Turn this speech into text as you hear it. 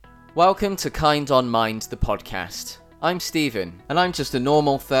Welcome to Kind on Mind, the podcast. I'm Stephen, and I'm just a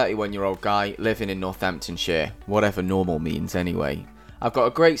normal 31-year-old guy living in Northamptonshire, whatever normal means anyway. I've got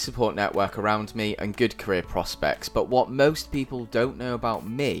a great support network around me and good career prospects, but what most people don't know about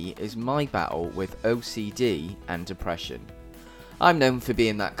me is my battle with OCD and depression. I'm known for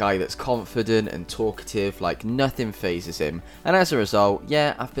being that guy that's confident and talkative, like nothing phases him, and as a result,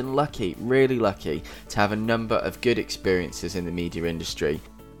 I've been lucky, really lucky, to have a number of good experiences in the media industry.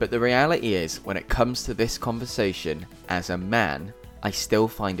 But the reality is, when it comes to this conversation, as a man, I still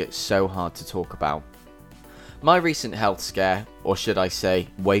find it so hard to talk about. My recent health scare, or should I say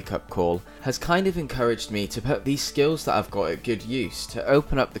wake-up call, has kind of encouraged me to put these skills that I've got at good use to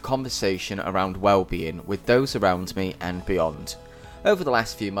open up the conversation around well-being with those around me and beyond. Over the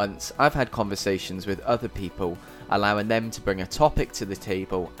last few months, I've had conversations with other people, allowing them to bring a topic to the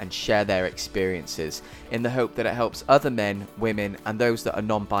table and share their experiences, in the hope that it helps other men, women, and those that are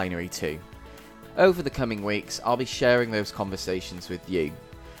non-binary too. Over the coming weeks, I'll be sharing those conversations with you.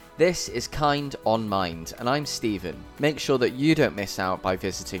 This is Kind on Mind, and I'm Stephen. Make sure that you don't miss out by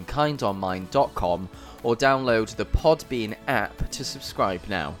visiting kindonmind.com or download the Podbean app to subscribe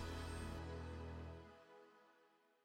now.